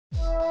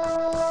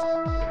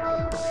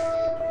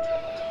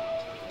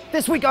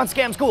This week on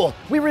Scam School,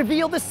 we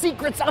reveal the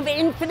secrets of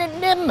infinite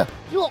NIM.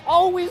 You'll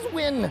always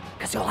win,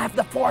 because you'll have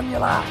the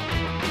formula.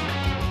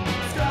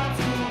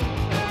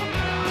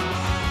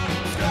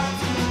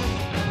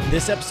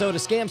 This episode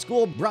of Scam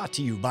School brought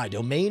to you by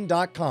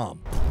Domain.com.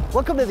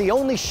 Welcome to the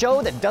only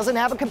show that doesn't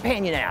have a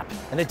companion app,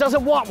 and it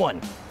doesn't want one.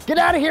 Get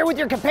out of here with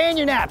your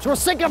companion apps, we're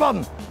sick of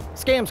them.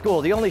 Scam School,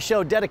 the only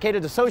show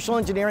dedicated to social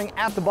engineering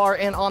at the bar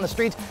and on the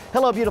streets.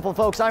 Hello, beautiful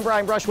folks, I'm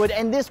Brushwood,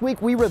 and this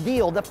week we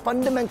reveal the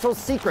fundamental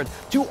secret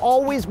to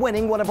always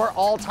winning one of our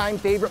all-time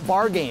favorite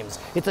bar games.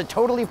 It's a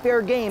totally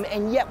fair game,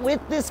 and yet with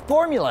this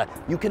formula,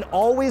 you can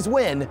always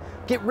win.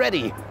 Get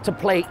ready to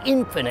play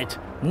infinite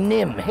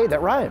NIM. Hey,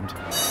 that rhymed.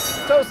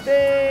 Toasting,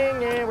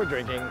 and we're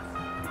drinking.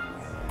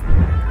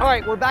 All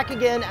right, we're back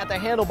again at the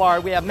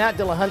Handlebar. We have Matt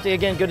Dillahunty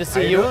again, good to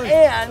see you.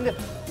 And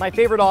my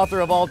favorite author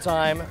of all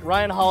time,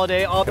 Ryan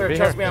Holiday, author of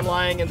Trust Me, I'm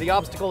Lying, and The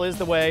Obstacle is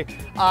the Way.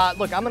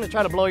 Look, I'm gonna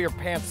try to blow your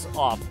pants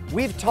off.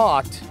 We've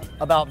talked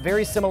about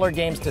very similar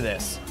games to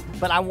this,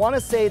 but I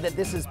wanna say that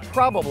this is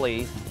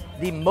probably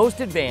the most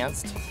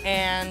advanced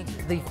and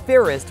the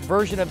fairest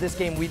version of this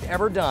game we've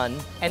ever done.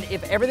 And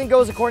if everything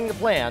goes according to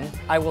plan,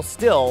 I will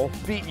still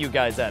beat you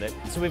guys at it.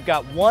 So we've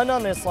got 1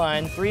 on this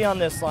line, 3 on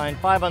this line,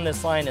 5 on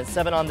this line, and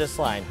 7 on this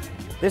line.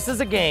 This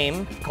is a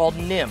game called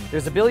NIM.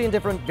 There's a billion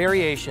different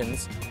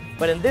variations,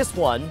 but in this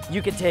one,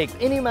 you can take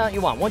any amount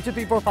you want. 1, 2,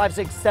 3, 4, 5,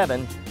 6,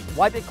 7,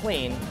 wipe it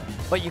clean,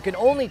 but you can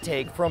only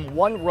take from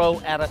 1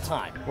 row at a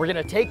time. We're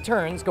gonna take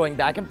turns going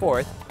back and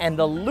forth, and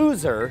the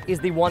loser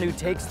is the one who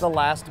takes the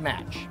last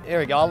match. There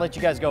we go, I'll let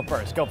you guys go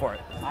first, go for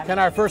it. Can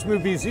our first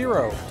move be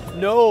 0?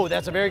 No,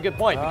 that's a very good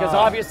point, because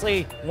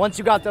obviously, once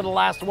you got to the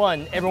last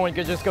one, everyone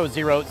could just go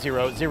 0,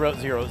 0, 0,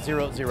 0,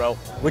 0, 0.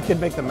 We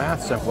could make the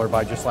math simpler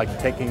by just like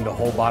taking the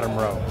whole bottom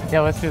row.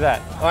 Yeah, let's do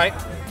that. All right,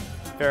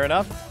 fair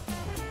enough.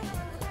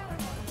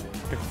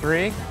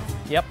 3?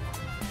 Yep.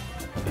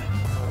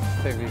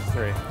 Take these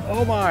 3.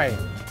 Oh my.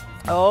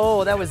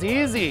 Oh, that was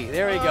easy.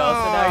 There we go. So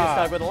now you're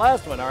stuck with the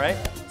last one, all right?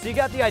 So you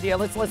got the idea.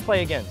 Let's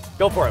play again.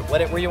 Go for it.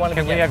 Where you want to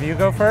begin? Can we have you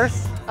go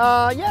first?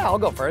 Yeah, I'll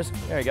go first.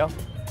 There you go.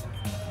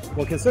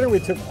 Well, consider we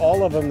took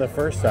all of them the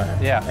first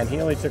time. Yeah. And he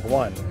only took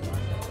 1.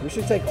 We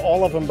should take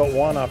all of them but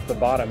 1 off the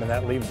bottom, and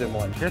that leaves him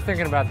 1. You're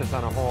thinking about this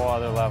on a whole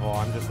other level.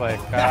 I'm just like,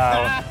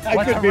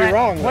 I could be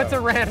wrong, though. What's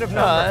a random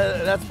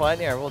number? That's fine.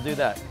 Here, we'll do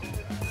that.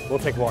 We'll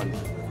take 1.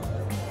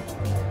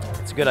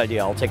 It's a good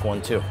idea. I'll take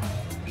 1 too.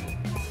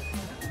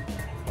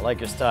 I like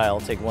your style.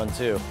 I'll take 1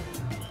 too.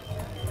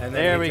 And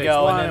there we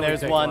go. And then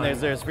there's 1.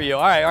 There's for you.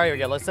 All right, here we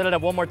go. Let's set it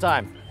up one more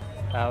time.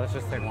 Let's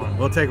just take 1.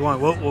 We'll take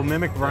 1. We'll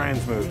mimic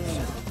Brian's moves.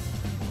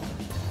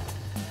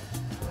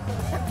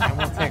 And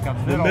we'll take a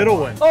The middle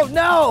one. Oh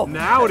no!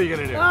 Now what are you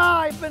gonna do?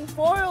 I've been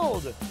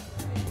foiled.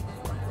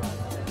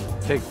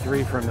 Take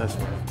 3 from this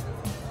one.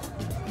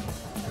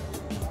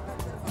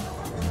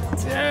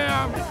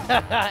 Damn.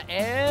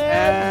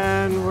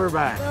 And we're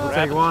back. We'll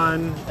take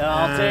 1.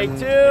 I'll take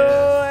 2.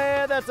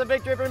 And that's a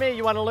victory for me.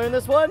 You want to learn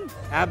this one?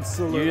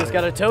 Absolutely. You just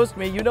got to toast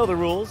me. You know the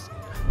rules.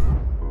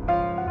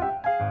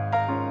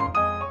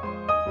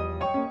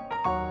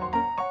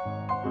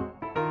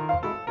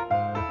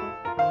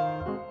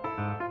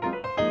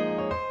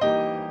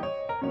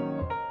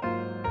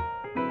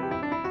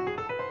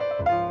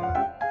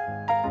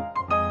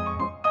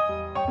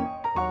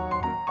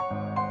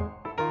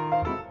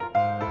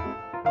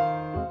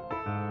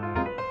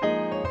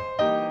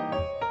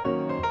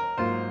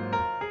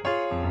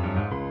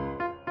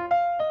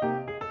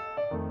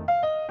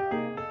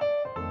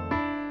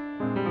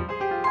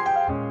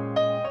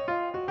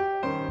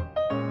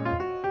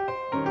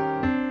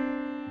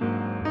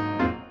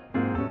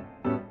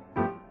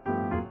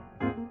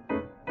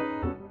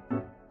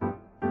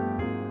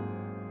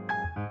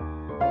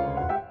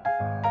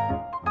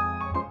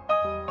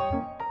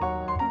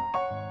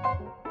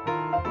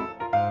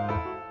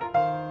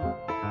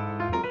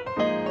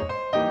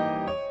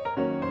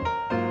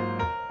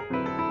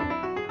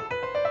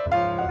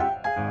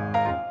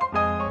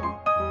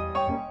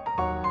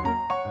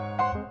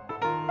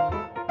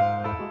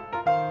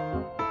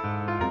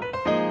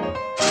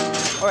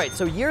 All right,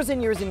 so years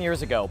and years and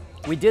years ago,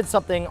 we did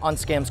something on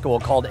Scam School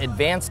called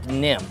Advanced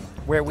NIM,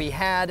 where we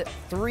had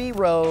 3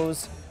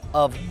 rows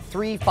of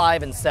 3,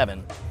 5, and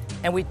 7.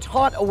 And we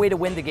taught a way to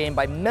win the game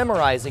by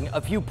memorizing a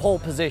few pole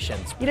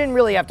positions. You didn't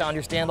really have to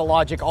understand the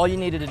logic. All you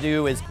needed to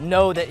do is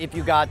know that if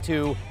you got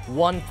to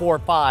 1, 4,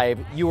 5,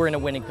 you were in a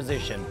winning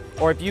position.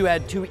 Or if you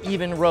had 2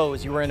 even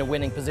rows, you were in a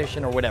winning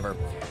position or whatever.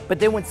 But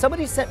then when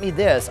somebody sent me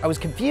this, I was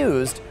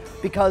confused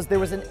because there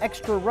was an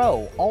extra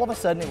row. All of a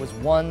sudden it was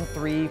 1,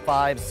 3,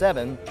 5,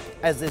 7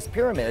 as this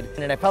pyramid.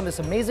 And I found this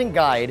amazing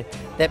guide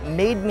that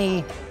made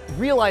me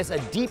realize a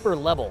deeper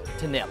level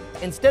to NIM.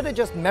 Instead of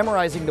just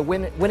memorizing the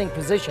winning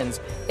positions,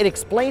 it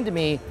explained to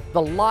me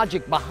the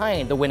logic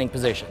behind the winning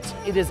positions.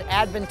 It is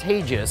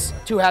advantageous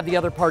to have the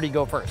other party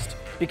go first,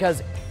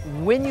 because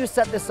when you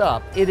set this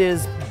up, it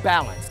is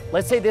balanced.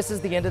 Let's say this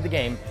is the end of the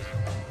game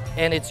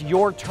and it's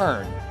your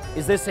turn.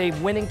 Is this a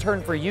winning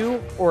turn for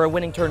you or a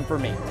winning turn for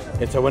me?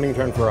 It's a winning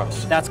turn for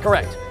us. That's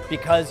correct,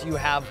 because you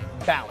have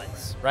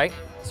balance, right?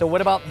 So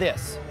what about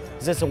this?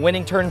 Is this a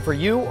winning turn for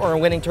you or a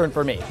winning turn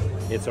for me?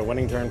 It's a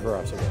winning turn for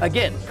us again.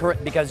 Again,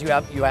 correct, because you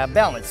have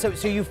balance.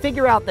 So you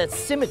figure out that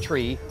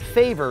symmetry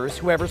favors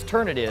whoever's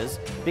turn it is,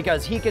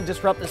 because he can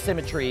disrupt the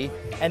symmetry,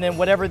 and then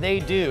whatever they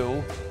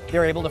do,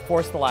 they're able to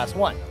force the last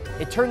one.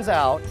 It turns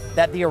out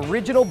that the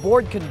original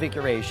board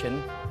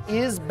configuration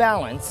is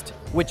balanced,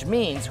 which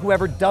means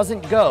whoever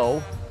doesn't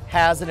go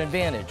has an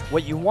advantage.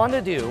 What you want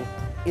to do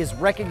is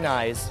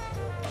recognize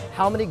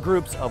how many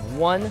groups of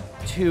 1,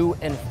 2,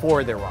 and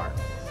 4 there are,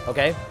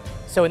 okay?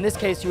 So in this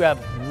case, you have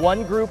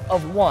one group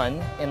of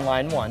 1 in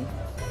line 1.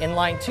 In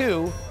line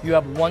 2, you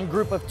have one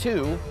group of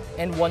 2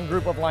 and one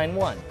group of line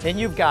 1. Then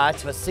you've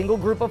got a single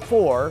group of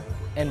 4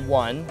 and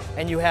 1,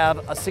 and you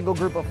have a single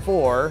group of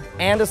 4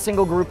 and a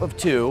single group of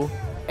 2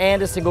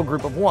 and a single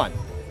group of 1.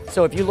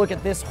 So if you look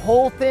at this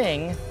whole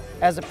thing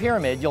as a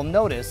pyramid, you'll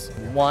notice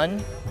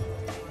 1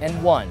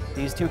 and 1.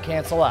 These two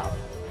cancel out.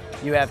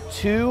 You have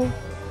 2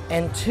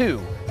 and 2.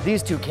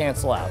 These two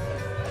cancel out.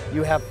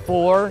 You have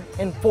 4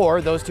 and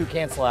 4, those two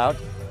cancel out,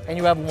 and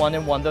you have 1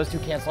 and 1, those two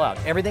cancel out.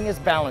 Everything is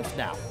balanced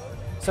now.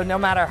 So no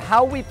matter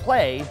how we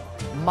play,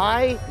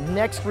 my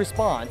next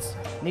response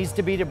needs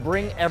to be to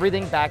bring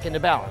everything back into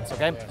balance,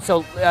 okay?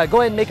 So go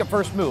ahead and make a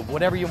first move,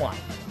 whatever you want.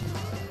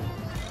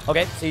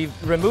 Okay, so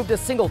you've removed a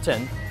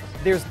singleton.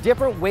 There's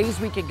different ways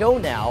we could go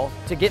now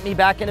to get me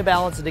back into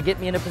balance and to get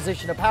me in a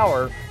position of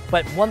power,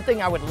 but one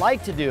thing I would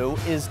like to do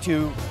is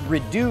to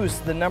reduce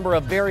the number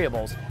of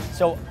variables.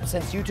 So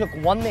since you took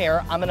 1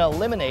 there, I'm gonna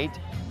eliminate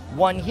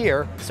 1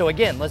 here. So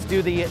again, let's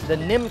do the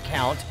NIM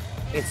count.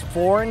 It's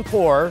 4 and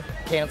 4,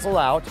 cancel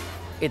out.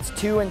 It's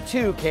 2 and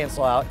 2,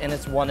 cancel out, and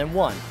it's 1 and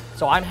 1.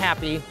 So I'm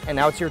happy, and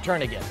now it's your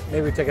turn again.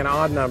 Maybe take an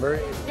odd number.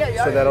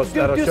 Yeah, so that'll do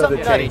show something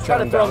the nutty. change. Try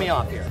to throw me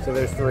off here. So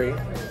there's 3.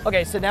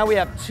 Okay, so now we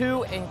have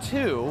 2 and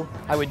 2.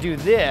 I would do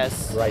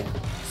this. Right.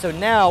 So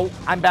now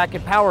I'm back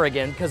in power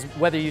again, because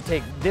whether you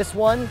take this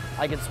one,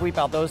 I can sweep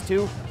out those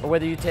 2, or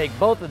whether you take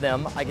both of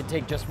them, I can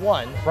take just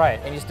 1. Right.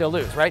 And you still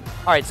lose, right?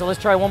 All right, so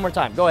let's try one more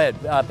time. Go ahead,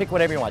 pick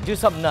whatever you want. Do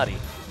something nutty.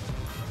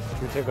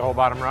 Should we take the whole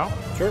bottom row?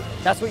 Sure.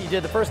 That's what you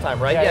did the first time,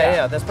 right?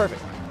 Yeah. That's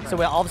perfect.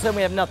 So all of a sudden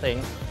we have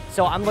nothing.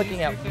 So I'm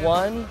looking at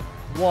 1,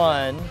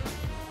 1,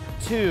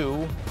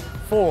 2,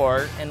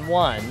 4, and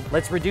 1.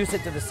 Let's reduce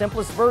it to the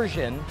simplest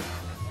version.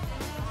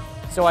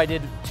 So I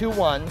did 2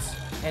 1s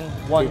and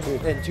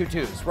 2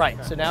 2s.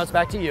 Right, so now it's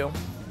back to you.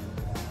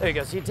 There you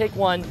go, so you take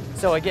 1.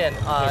 So again,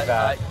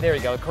 there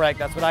you go, correct,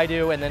 that's what I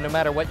do, and then no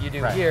matter what you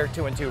do here,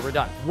 2 and 2, we're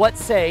done. What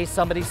say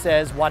somebody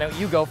says, why don't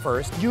you go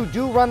first? You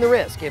do run the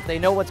risk, if they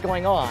know what's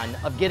going on,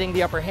 of getting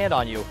the upper hand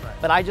on you.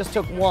 But I just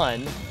took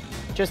 1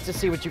 just to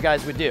see what you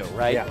guys would do,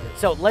 right? Yeah.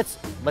 So let's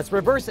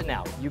reverse it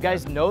now. You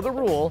guys know the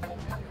rule,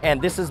 and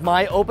this is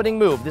my opening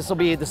move. This will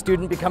be the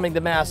student becoming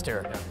the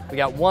master. We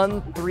got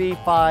 1, 3,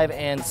 5,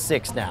 and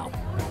 6 now.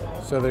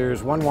 So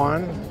there's 1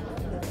 1,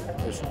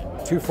 there's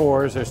 2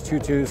 4s, there's 2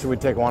 2s, so we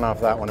take 1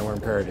 off that one and we're in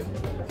parity.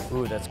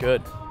 Ooh, that's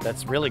good.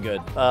 That's really good.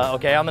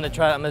 Okay, I'm gonna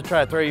try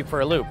to throw you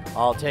for a loop.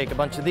 I'll take a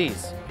bunch of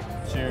these.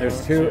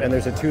 There's 2, and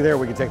there's a 2 there.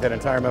 We can take that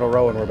entire middle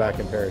row and we're back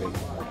in parity.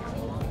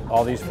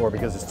 All these 4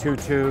 because it's 2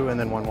 2 and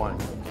then 1 1.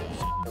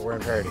 We're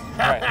in parity.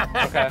 All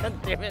right, okay.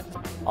 Damn it.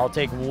 I'll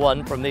take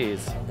 1 from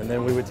these. And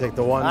then we would take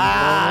the 1.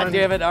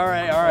 Damn it. All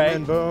right.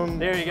 And then boom.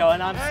 There you go.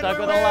 And I'm stuck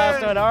with the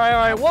last one. All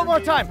right. One more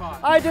time.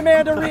 I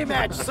demand a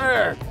rematch,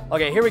 sir.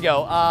 Okay, here we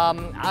go.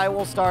 I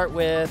will start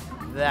with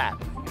that.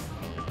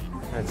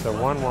 And so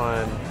 1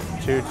 1,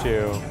 2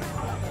 2.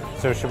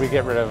 So should we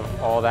get rid of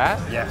all that?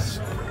 Yes.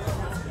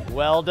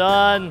 Well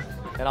done.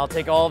 And I'll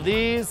take all of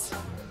these.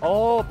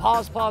 Oh,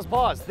 pause, pause,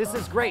 pause. This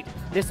is great.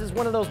 This is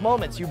one of those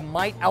moments you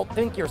might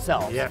outthink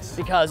yourself. Yes.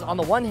 Because on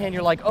the one hand,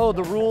 you're like, oh,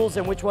 the rules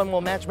and which one will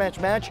match, match,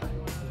 match.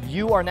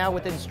 You are now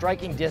within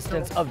striking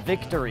distance of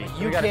victory.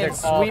 You can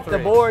sweep the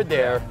board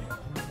there.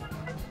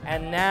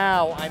 And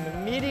now I'm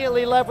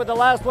immediately left with the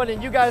last one,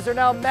 and you guys are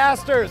now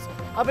masters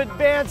of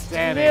advanced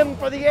NIM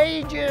for the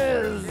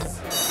ages.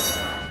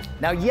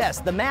 Now, yes,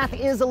 the math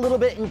is a little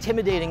bit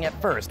intimidating at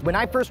first. When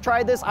I first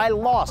tried this, I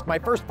lost my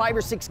first 5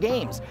 or 6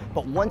 games.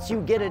 But once you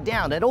get it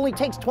down, it only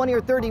takes 20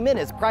 or 30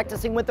 minutes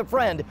practicing with a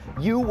friend,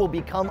 you will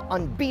become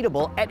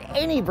unbeatable at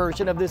any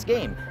version of this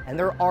game. And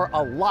there are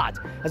a lot.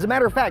 As a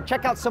matter of fact,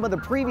 check out some of the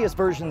previous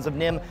versions of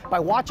NIM by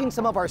watching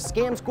some of our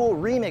Scam School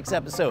remix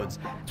episodes.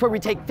 It's where we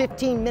take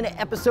 15-minute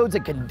episodes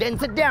and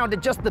condense it down to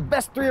just the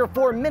best 3 or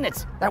 4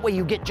 minutes. That way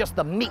you get just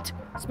the meat.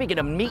 Speaking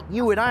of meat,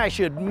 you and I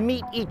should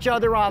meet each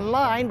other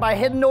online by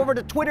heading over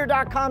to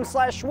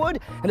twitter.com/Schwood.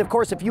 And of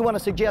course, if you want to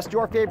suggest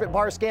your favorite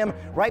bar scam,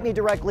 write me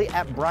directly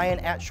at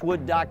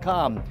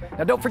brian@schwood.com.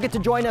 Now don't forget to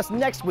join us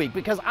next week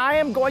because I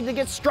am going to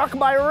get struck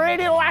by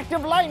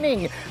radioactive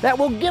lightning that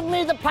will give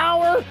me the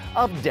power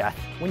of death.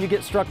 When you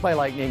get struck by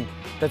lightning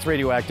that's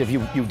radioactive,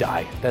 you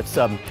die. That's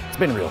it's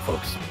been real,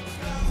 folks.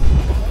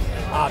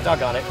 Ah,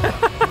 doggone it.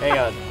 Hang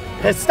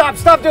on.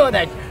 Stop doing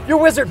that. Your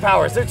wizard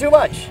powers, they're too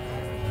much.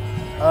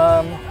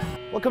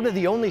 Welcome to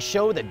the only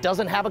show that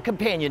doesn't have a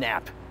companion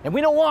app. And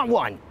we don't want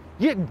one.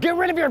 You get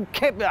rid of your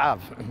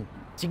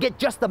You get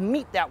just the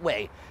meat that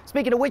way.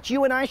 Speaking of which,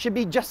 you and I should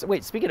be just,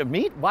 wait, speaking of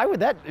meat, why would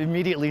that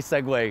immediately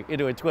segue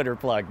into a Twitter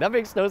plug? That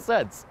makes no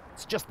sense.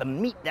 It's just the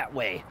meat that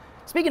way.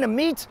 Speaking of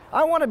meat,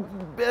 I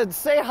want to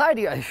say hi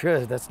to you.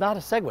 Sure, that's not a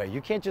segue.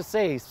 You can't just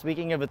say,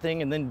 speaking of a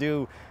thing, and then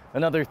do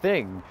another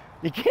thing.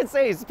 You can't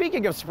say,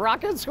 speaking of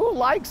sprockets, who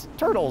likes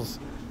turtles?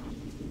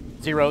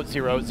 0,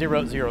 0,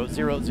 0, 0,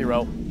 0,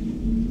 0.